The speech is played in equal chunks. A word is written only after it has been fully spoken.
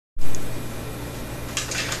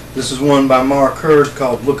This is one by Mark Hurd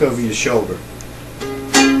called Look Over Your Shoulder.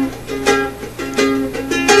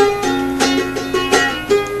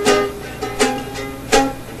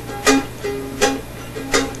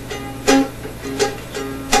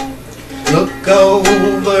 Look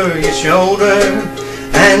over your shoulder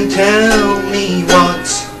and tell me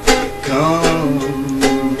what's coming.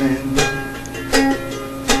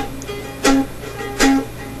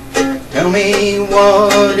 Tell me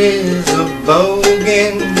what is a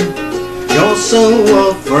bogan you're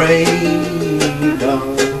so afraid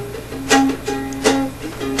of.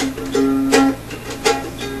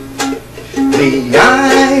 The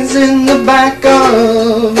eyes in the back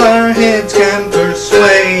of our heads can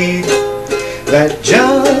persuade that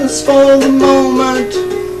just for the moment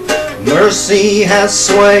mercy has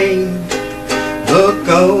swayed. Look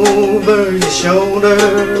over your shoulder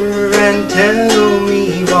and tell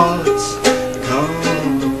me what's coming.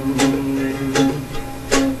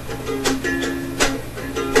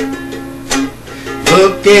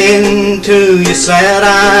 Look into your sad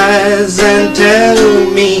eyes and tell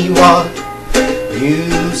me what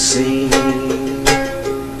you see.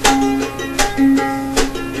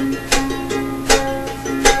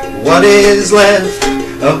 What is left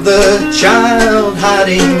of the child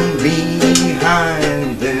hiding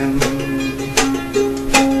behind them?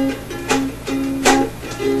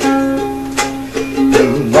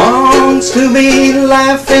 Who longs to be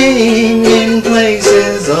laughing in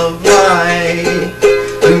places of light?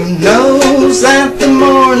 Who knows that the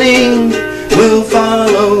morning will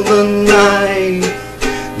follow the night?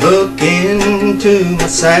 Look into my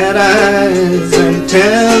sad eyes and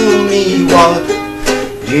tell me what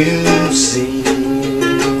you see.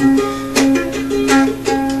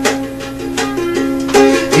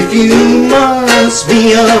 If you must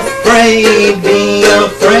be afraid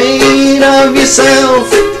of yourself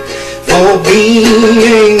for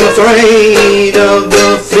being afraid of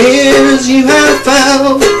the fears you have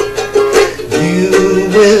felt. You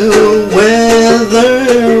will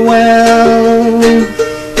weather well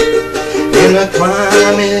in a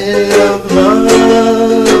climate of love.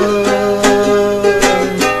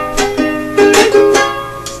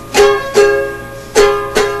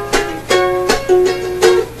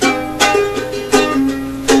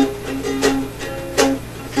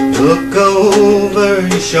 Look over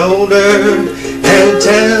your shoulder and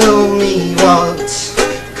tell me what's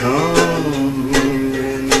coming.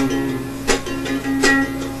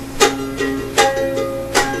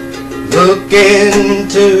 Look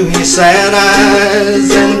into your sad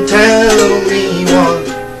eyes and tell